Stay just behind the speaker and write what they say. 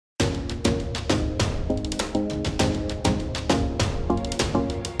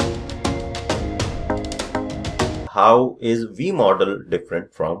how is V model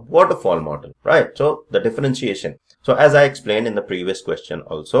different from waterfall model, right? So the differentiation. So as I explained in the previous question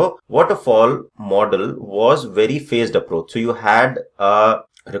also, waterfall model was very phased approach. So you had a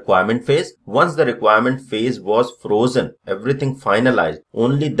requirement phase. Once the requirement phase was frozen, everything finalized,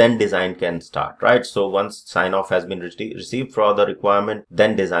 only then design can start, right? So once sign off has been received for the requirement,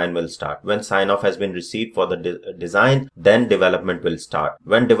 then design will start. When sign off has been received for the design, then development will start.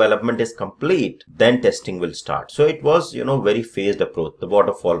 When development is complete, then testing will start. So it was, very phased approach, the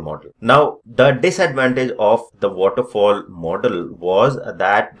waterfall model. Now the disadvantage of the waterfall model was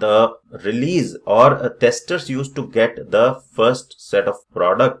that the release or testers used to get the first set of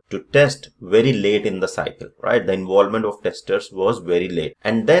product to test very late in the cycle, right? The involvement of testers was very late,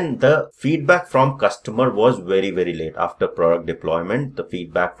 and then the feedback from customer was very late. After product deployment, the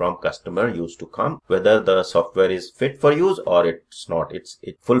feedback from customer used to come whether the software is fit for use or it's not,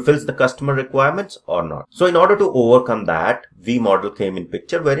 it fulfills the customer requirements or not. So in order to overcome that, V model came in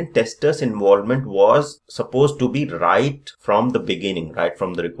picture, wherein testers involvement was supposed to be right from the beginning, right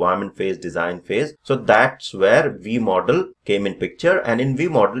from the requirement phase, design phase. So that's where V model came in picture, and in V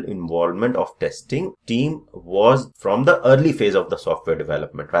model, involvement of testing team was from the early phase of the software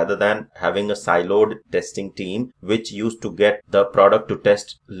development, rather than having a siloed testing team which used to get the product to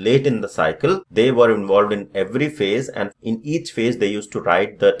test late in the cycle. They were involved in every phase, and in each phase they used to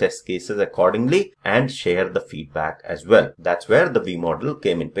write the test cases accordingly and share the feedback as well. That's where the V model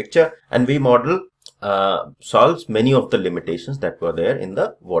came in picture, and V model solves many of the limitations that were there in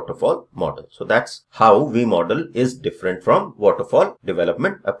the waterfall model. So that's how V model is different from waterfall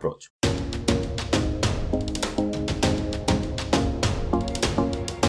development approach.